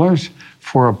 $5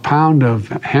 for a pound of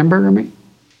hamburger meat?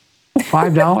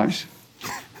 $5?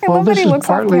 Well, this is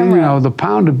partly, the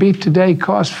pound of beef today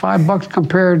costs $5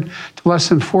 compared to less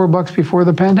than $4 before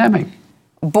the pandemic.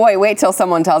 Boy, wait till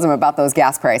someone tells him about those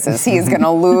gas prices. He's going to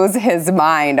lose his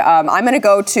mind. I'm going to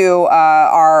go to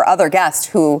our other guest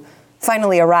who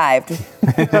finally arrived.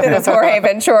 It is Jorge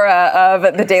Ventura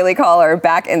of The Daily Caller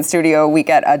back in studio. We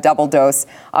get a double dose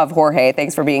of Jorge.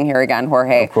 Thanks for being here again,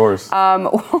 Jorge. Of course.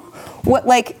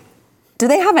 Do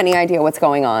they have any idea what's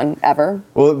going on ever?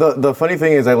 Well, the funny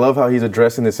thing is I love how he's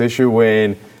addressing this issue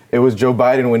when it was Joe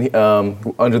Biden when he,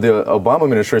 under the Obama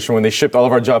administration when they shipped all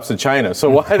of our jobs to China.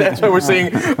 So that's why we're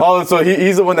seeing all of it. So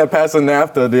he's the one that passed the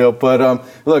NAFTA deal. But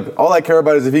look, all I care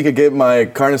about is if he could get my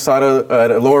carne asada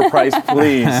at a lower price,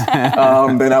 please,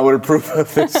 then I would approve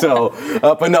of it. So,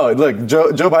 but no, look,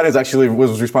 Joe Biden actually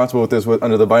was responsible with this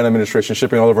under the Biden administration,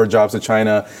 shipping all of our jobs to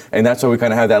China. And that's why we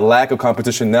kind of have that lack of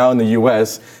competition now in the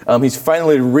U.S. He's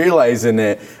finally realizing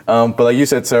it. But like you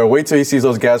said, Sarah, wait till he sees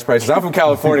those gas prices. I'm from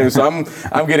California, so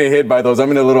I'm getting hit by those.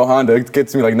 I'm in a little Honda. It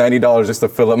gets me like $90 just to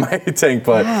fill up my tank.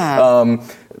 But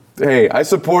hey, I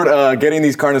support getting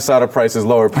these carne asada prices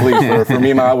lower, please, for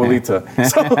me and my abuelita.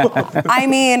 So. I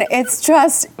mean, it's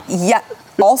just,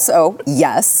 also,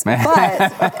 yes,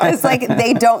 but it's like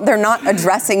they're not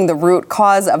addressing the root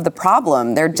cause of the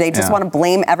problem. They just want to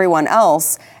blame everyone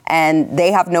else, and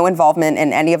they have no involvement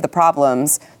in any of the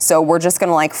problems. So we're just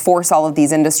going to force all of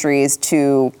these industries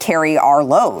to carry our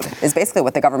load, is basically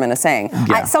what the government is saying.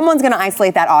 Yeah. Someone's going to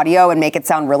isolate that audio and make it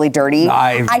sound really dirty.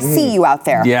 I see you out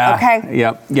there. Yeah. Okay.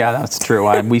 Yep. Yeah, that's true.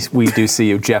 We do see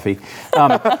you, Jeffy.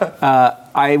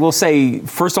 I will say,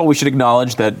 first of all, we should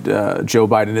acknowledge that Joe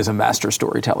Biden is a master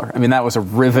storyteller. I mean, that was a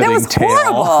riveting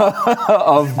tale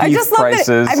of beef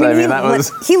prices.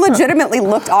 He legitimately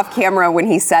looked off camera when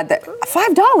he said that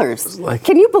 $5.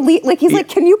 Can you believe?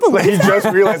 Can you believe? He just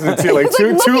realized it too.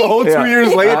 Two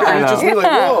years later, and just be like,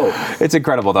 whoa. It's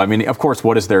incredible, though. I mean, of course,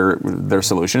 what is their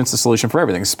solution? It's the solution for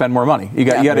everything. Spend more money.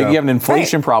 You have an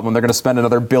inflation problem. They're going to spend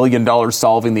another $1 billion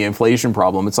solving the inflation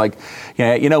problem. It's like,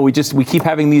 we keep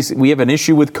having these. We have an issue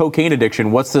with cocaine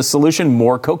addiction. What's the solution?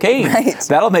 More cocaine. Right.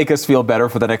 That'll make us feel better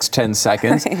for the next 10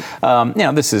 seconds. Right.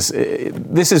 This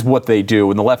is what they do,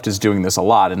 and the left is doing this a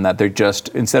lot. In that they're just,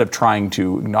 instead of trying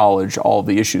to acknowledge all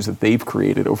the issues that they've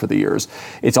created over the years,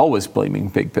 it's always blaming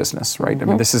big business, right? Mm-hmm. I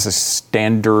mean, this is a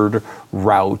standard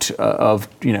route of,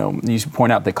 you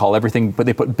point out they call everything, but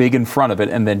they put big in front of it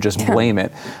and then just blame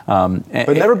it. But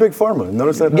never big pharma.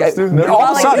 Notice that? All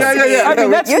of a sudden. I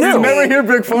mean, that's new. Never hear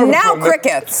big pharma. Now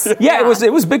crickets. Yeah,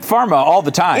 it was big pharma all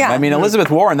the time. Yeah. I mean, Elizabeth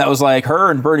Warren, that was like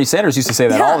her and Bernie Sanders used to say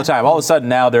that all the time. All of a sudden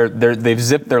now they've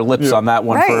zipped their lips on that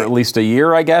one for at least a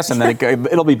year, I guess, and then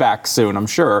it'll be back soon, I'm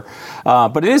sure.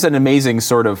 But it is an amazing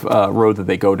sort of road that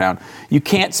they go down. You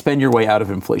can't spend your way out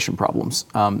of inflation problems.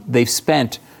 They've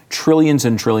spent trillions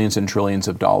and trillions and trillions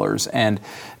of dollars. And,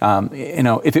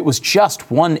 if it was just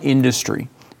one industry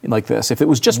like this. If it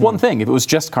was just one thing, if it was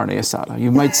just carne asada,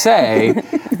 you might say,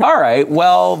 all right,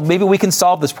 well, maybe we can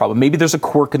solve this problem. Maybe there's a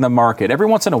quirk in the market. Every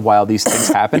once in a while, these things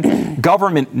happen.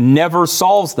 Government never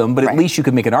solves them, but at least you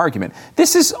can make an argument.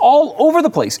 This is all over the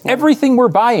place. Everything we're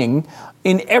buying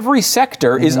in every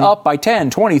sector is up by 10,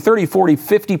 20, 30, 40,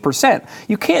 50%.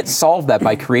 You can't solve that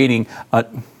by creating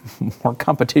more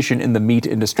competition in the meat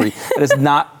industry. That is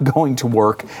not going to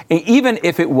work. And even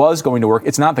if it was going to work,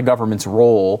 it's not the government's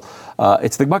role.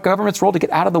 It's the government's role to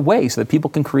get out of the way so that people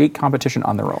can create competition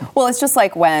on their own. Well, it's just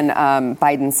like when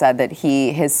Biden said that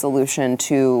his solution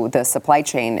to the supply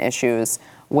chain issues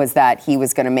was that he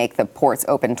was going to make the ports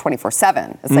open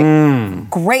 24/7. It's like,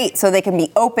 great, so they can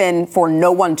be open for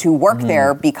no one to work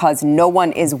there because no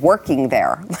one is working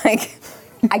there. Like,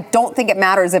 I don't think it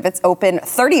matters if it's open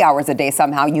 30 hours a day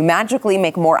somehow. You magically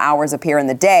make more hours appear in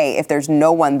the day if there's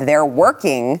no one there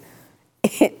working.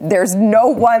 There's no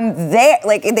one there.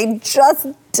 Like, they just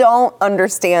don't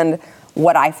understand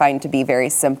what I find to be very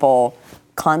simple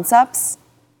concepts.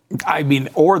 I mean,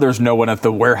 or there's no one at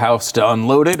the warehouse to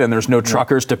unload it, and there's no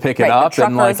truckers to pick it up. The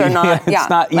truckers are not. It's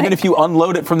not. Even if you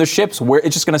unload it from the ships, where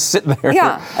it's just going to sit there.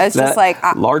 Yeah, it's just like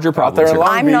larger problems.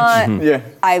 I'm not.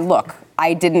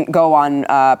 I didn't go on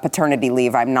paternity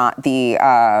leave. I'm not the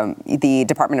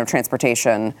Department of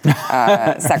Transportation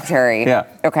secretary. Yeah.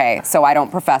 Okay, so I don't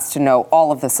profess to know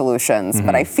all of the solutions,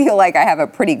 but I feel like I have a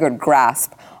pretty good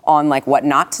grasp on like what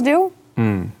not to do.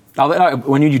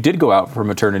 When you did go out for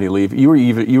maternity leave, you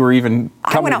were even.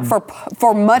 I went out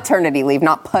for maternity leave,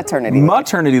 not paternity leave.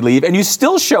 Maternity leave, and you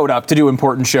still showed up to do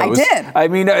important shows. I did. I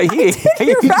mean, right.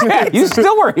 you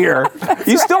still were here.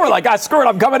 You still were like, screw it,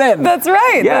 I'm coming in. That's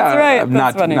right. Yeah, that's right.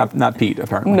 That's funny. Not Pete,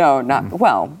 apparently. No, not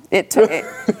well.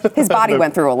 His body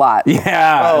went through a lot. Yeah,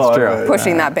 that's true. Right.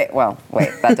 Pushing that bit. Well, wait,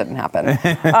 that didn't happen.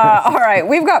 All right,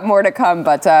 we've got more to come,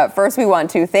 but first we want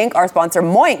to thank our sponsor,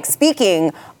 Moink.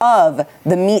 Speaking of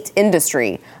the meat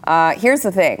industry, here's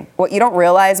the thing. What you don't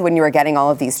realize when you are getting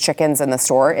all of these chickens in the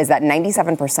store is that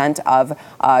 97% of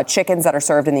chickens that are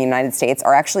served in the United States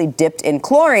are actually dipped in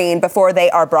chlorine before they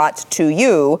are brought to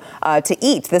you to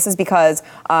eat. This is because,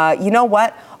 you know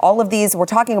what? All of these, we're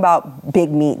talking about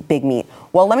big meat, big meat.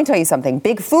 Well, let me tell you something.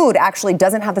 Big food actually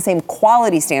doesn't have the same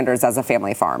quality standards as a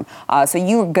family farm. So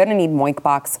you're going to need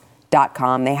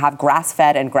moinkbox.com. They have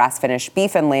grass-fed and grass-finished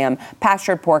beef and lamb,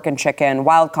 pastured pork and chicken,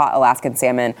 wild-caught Alaskan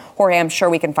salmon. Jorge, I'm sure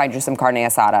we can find you some carne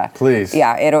asada. Please.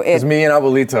 Yeah, because me and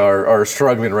Abuelita are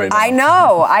struggling right now. I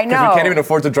know. Because we can't even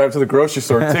afford to drive to the grocery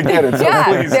store to get it. So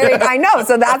please. I know.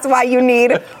 So that's why you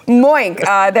need Moink.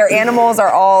 Their animals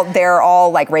they're all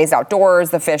like raised outdoors.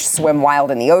 The fish swim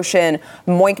wild in the ocean.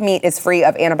 Moink meat is free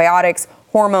of antibiotics,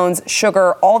 hormones,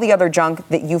 sugar, all the other junk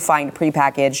that you find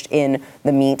prepackaged in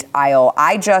the meat aisle.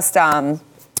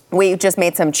 We just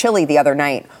made some chili the other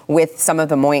night with some of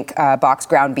the Moink box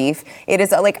ground beef. It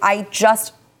is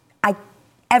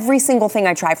every single thing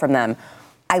I try from them,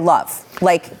 I love.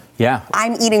 Like, yeah.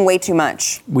 I'm eating way too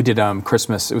much. We did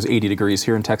Christmas. It was 80 degrees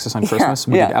here in Texas on Christmas.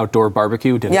 We did outdoor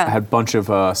barbecue. Had a bunch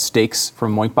of steaks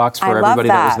from Moink Box for everybody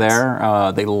that was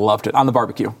there. They loved it on the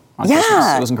barbecue.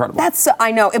 Christmas. It was incredible.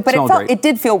 I know, but it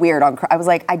did feel weird. I was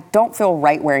like, I don't feel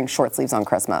right wearing short sleeves on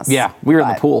Christmas. Yeah, we were in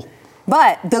the pool.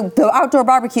 But the outdoor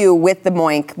barbecue with the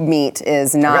Moink meat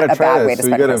is not a bad way to spend Christmas.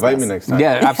 You got to invite me next time.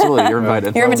 Yeah, absolutely. You're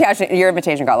invited. Your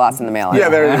invitation got lost in the mail. Yeah,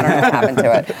 there I don't know what happened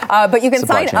to it. But you can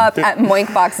sign up at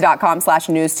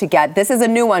moinkbox.com/news to get. This is a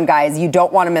new one, guys. You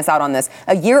don't want to miss out on this.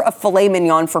 A year of filet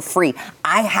mignon for free.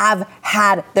 I have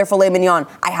had their filet mignon.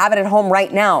 I have it at home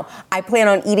right now. I plan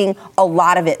on eating a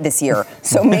lot of it this year.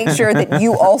 So make sure that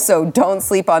you also don't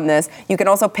sleep on this. You can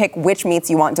also pick which meats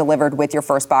you want delivered with your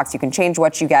first box. You can change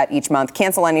what you get each month,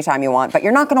 cancel anytime you want, but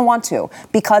you're not going to want to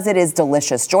because it is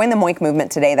delicious. Join the Moink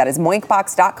movement today. That is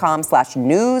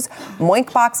moinkbox.com/news,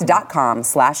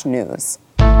 moinkbox.com/news.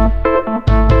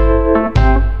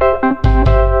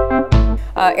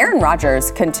 Aaron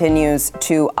Rodgers continues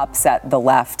to upset the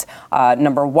left.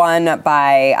 Number one,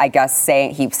 by, I guess,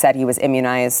 saying he said he was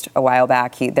immunized a while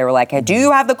back. They were like, hey, do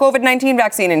you have the COVID-19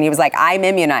 vaccine? And he was like, I'm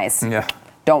immunized. Yeah.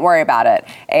 Don't worry about it.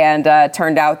 And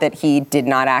turned out that he did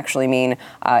not actually mean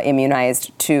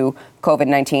immunized to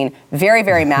COVID-19. Very,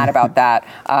 very mad about that,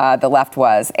 the left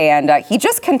was. And he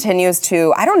just continues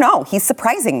to, I don't know, he's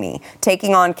surprising me,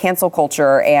 taking on cancel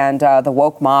culture and the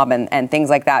woke mob and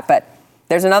things like that. But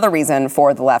there's another reason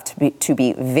for the left to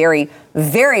be very,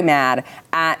 very mad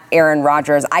at Aaron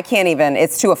Rodgers. I can't even,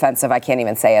 it's too offensive. I can't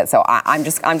even say it. So I'm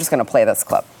just going to play this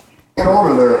clip. Get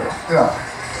over there. Yeah.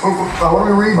 What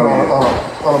are we reading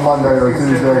on a Monday or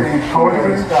Tuesday?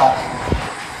 Poetry?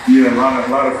 Yeah, a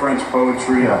lot of French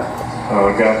poetry.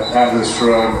 Yeah. Got Atlas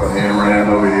Shrugged by Ayn Rand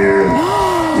over here.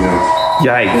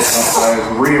 Yikes.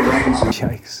 I rearranged.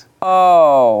 Yikes.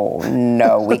 Oh,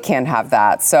 no, we can't have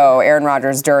that. So Aaron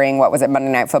Rodgers, during, what was it,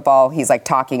 Monday Night Football, he's like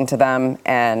talking to them,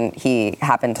 and he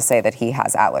happened to say that he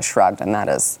has Atlas Shrugged, and that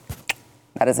is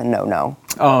a no-no.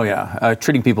 Oh, yeah.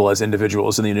 Treating people as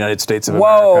individuals in the United States of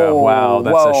Whoa, America. Wow,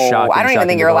 that's a shocking. I don't even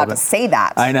think you're allowed to say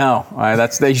that. I know.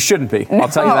 They shouldn't be. I'll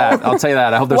tell you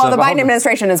that. I hope there's well, the Biden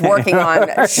administration is working on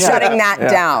shutting that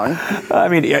down. I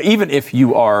mean, even if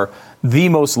you are the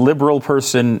most liberal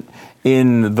person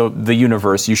in the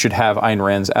universe, you should have Ayn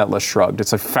Rand's Atlas Shrugged.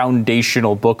 It's a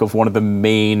foundational book of one of the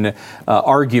main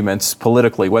arguments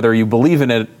politically, whether you believe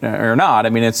in it or not. I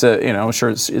mean, it's sure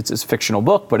it's a fictional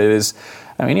book, but it is.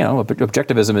 I mean,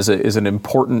 objectivism is an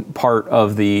important part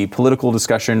of the political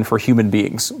discussion for human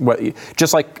beings.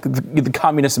 Just like the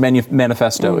Communist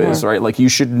Manifesto is, right? Like, you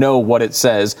should know what it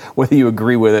says, whether you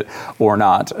agree with it or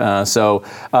not.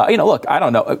 Look, I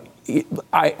don't know.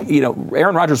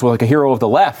 Aaron Rodgers was like a hero of the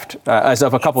left as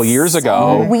of a couple years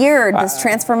ago. Weird, this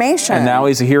transformation. And now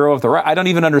he's a hero of the right. I don't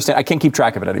even understand. I can't keep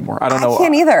track of it anymore. I don't know. I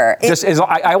can't either.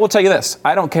 I will tell you this.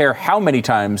 I don't care how many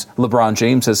times LeBron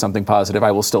James says something positive.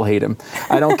 I will still hate him.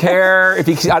 I don't care if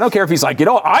he's like,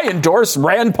 I endorse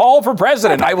Rand Paul for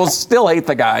president. I will still hate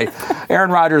the guy.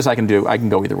 Aaron Rodgers, I can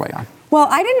go either way on. Well,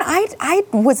 I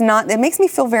was not, it makes me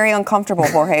feel very uncomfortable,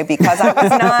 Jorge, because I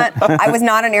was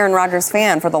not an Aaron Rodgers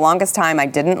fan. For the longest time, I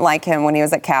didn't like him when he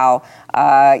was at Cal.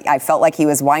 I felt like he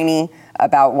was whiny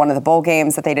about one of the bowl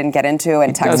games that they didn't get into,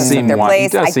 and Texas took their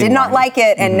place. I did not like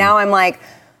it, and now I'm like,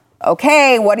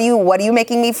 okay, what are you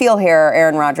making me feel here,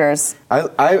 Aaron Rodgers?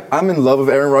 I'm in love with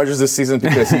Aaron Rodgers this season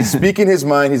because he's speaking his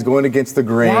mind. He's going against the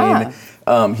grain.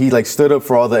 Yeah. He stood up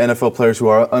for all the NFL players who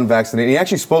are unvaccinated. He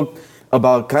actually spoke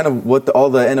about kind of what all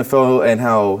the NFL and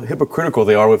how hypocritical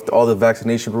they are with all the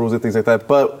vaccination rules and things like that.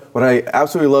 But what I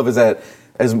absolutely love is that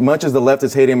as much as the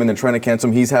leftists hate him and they're trying to cancel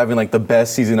him, he's having the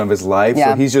best season of his life.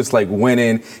 Yeah. So he's just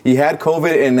winning. He had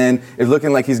COVID and then it's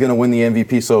looking like he's going to win the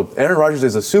MVP. So Aaron Rodgers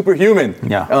is a superhuman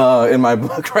in my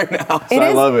book right now. So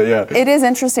I love it, yeah. It is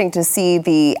interesting to see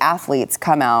the athletes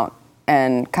come out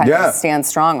and kind of stand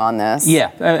strong on this.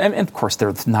 Yeah, and of course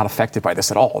they're not affected by this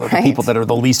at all. They're the people that are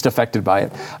the least affected by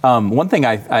it. One thing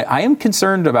I am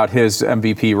concerned about his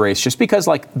MVP race, just because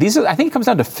I think it comes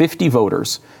down to 50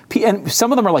 voters, and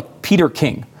some of them are like Peter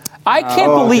King. I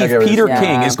can't believe Peter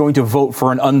King is going to vote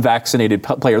for an unvaccinated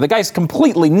player. The guy's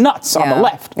completely nuts on the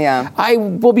left. Yeah. I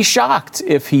will be shocked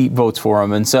if he votes for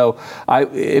him. And so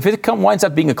if it winds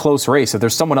up being a close race, if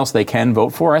there's someone else they can vote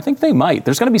for, I think they might.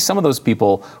 There's going to be some of those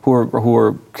people who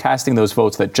are casting those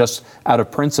votes that just out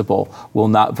of principle will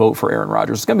not vote for Aaron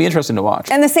Rodgers. It's going to be interesting to watch.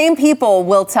 And the same people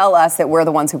will tell us that we're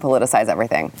the ones who politicize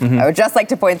everything. Mm-hmm. I would just like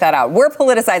to point that out. We're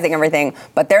politicizing everything,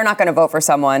 but they're not going to vote for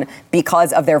someone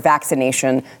because of their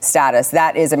vaccination status.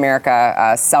 That is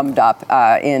America summed up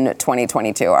in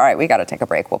 2022. All right, we got to take a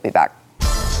break. We'll be back.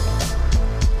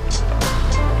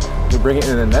 They're bringing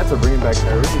in the Nets or bringing back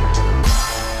Kyrie.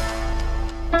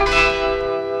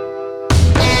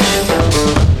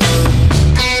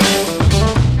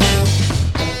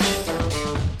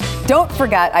 Don't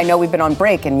forget, I know we've been on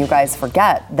break and you guys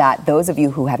forget that those of you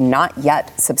who have not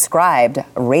yet subscribed,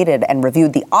 rated, and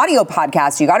reviewed the audio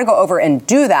podcast, you got to go over and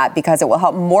do that because it will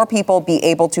help more people be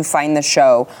able to find the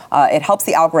show. It helps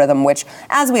the algorithm, which,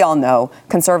 as we all know,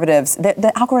 conservatives,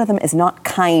 the algorithm is not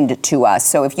kind to us.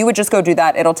 So if you would just go do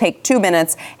that, it'll take 2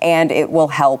 minutes and it will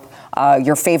help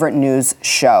your favorite news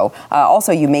show.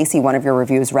 Also, you may see one of your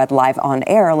reviews read live on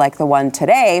air, like the one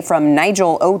today from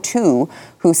Nigel02,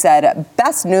 who said,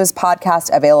 best news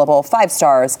podcast available, 5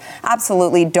 stars.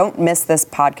 Absolutely don't miss this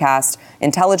podcast.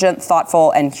 Intelligent, thoughtful,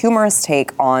 and humorous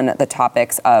take on the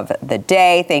topics of the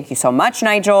day. Thank you so much,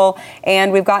 Nigel.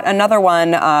 And we've got another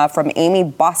one from Amy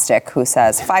Bostick, who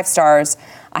says, 5 stars.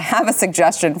 I have a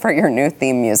suggestion for your new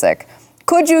theme music.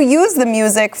 Could you use the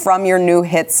music from your new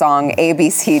hit song,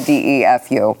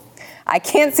 ABCDEFU? I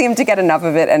can't seem to get enough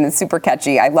of it, and it's super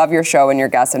catchy. I love your show and your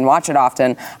guests and watch it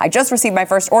often. I just received my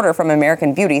first order from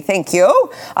American Beauty. Thank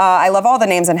you. I love all the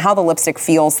names and how the lipstick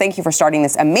feels. Thank you for starting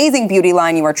this amazing beauty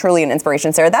line. You are truly an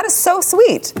inspiration, Sarah. That is so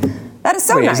sweet. That is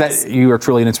so nice. Is that you are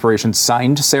truly an inspiration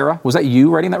signed, Sarah? Was that you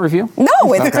writing that review?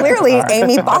 No, it's clearly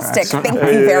Amy Bostick. Thank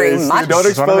you very much. Don't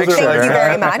expose her. Thank you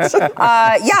very much.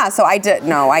 So I did.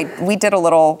 We did a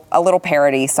little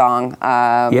parody song.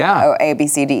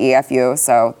 ABCDEFU.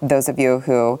 So those of you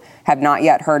who have not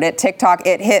yet heard it. TikTok,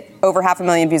 it hit over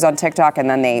 500,000 views on TikTok, and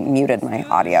then they muted my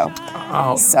audio.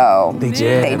 Oh, so they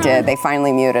did. They did. They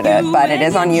finally muted it, but it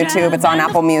is on YouTube. It's on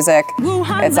Apple Music.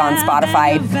 It's on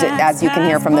Spotify. As you can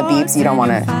hear from the beeps, you don't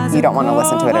want to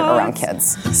listen to it around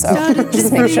kids. So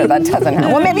just make sure that doesn't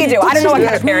happen. Well, maybe you do. I don't know what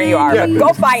kind of parent you are, but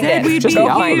go find it. Just the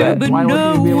alphabet. Why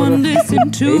wouldn't you be able to?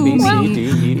 A, B, C,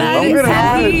 D, E,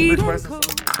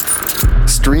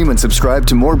 Stream and subscribe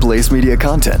to more Blaze Media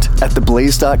content at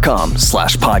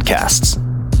theblaze.com/podcasts.